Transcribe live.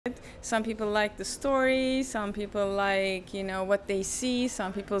some people like the story, some people like, you know, what they see,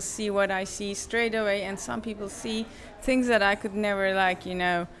 some people see what I see straight away, and some people see things that I could never, like,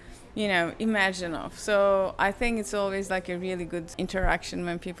 imagine of. So I think it's always like a really good interaction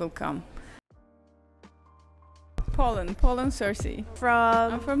when people come. Polen Cerci.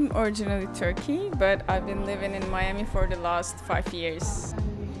 I'm from originally Turkey, but I've been living in Miami for the last 5 years.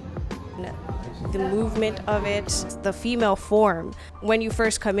 The movement of it, the female form. When you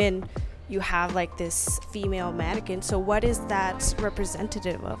first come in, you have like this female mannequin. So what is that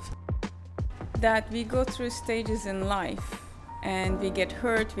representative of? That we go through stages in life, and we get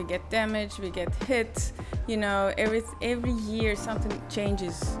hurt, we get damaged, we get hit. You know, every year something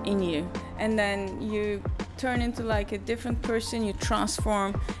changes in you, and then you turn into like a different person, you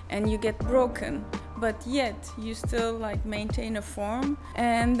transform, and you get broken, but yet you still like maintain a form,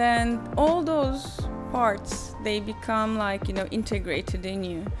 and then all those parts, they become like, integrated in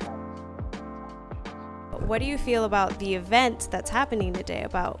you. What do you feel about the event that's happening today,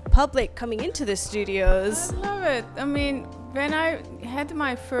 about public coming into the studios? I love it. I mean, when I had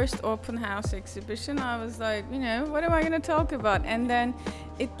my first open house exhibition, I was like, what am I going to talk about? And then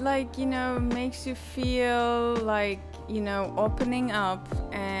it like, makes you feel like, opening up,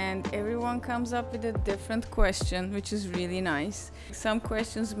 and everyone comes up with a different question, which is really nice. Some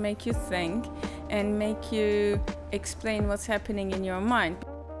questions make you think and make you explain what's happening in your mind.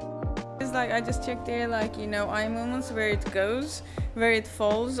 It's like, I just checked there, like, eye movements, where it goes, where it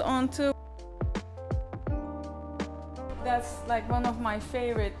falls onto. That's like one of my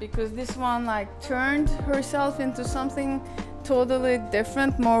favorite, because this one like turned herself into something totally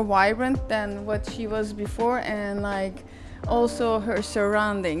different, more vibrant than what she was before, and like also her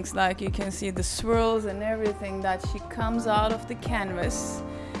surroundings, like you can see the swirls and everything, that she comes out of the canvas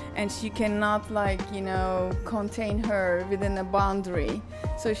and she cannot like, contain her within a boundary.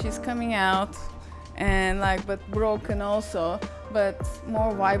 So she's coming out and like, but broken also, but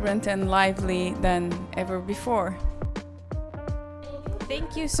more vibrant and lively than ever before.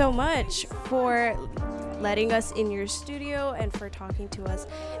 Thank you so much for letting us in your studio and for talking to us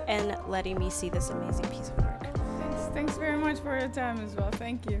and letting me see this amazing piece of work. Thanks very much for your time as well.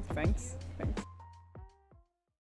 Thank you. Thanks.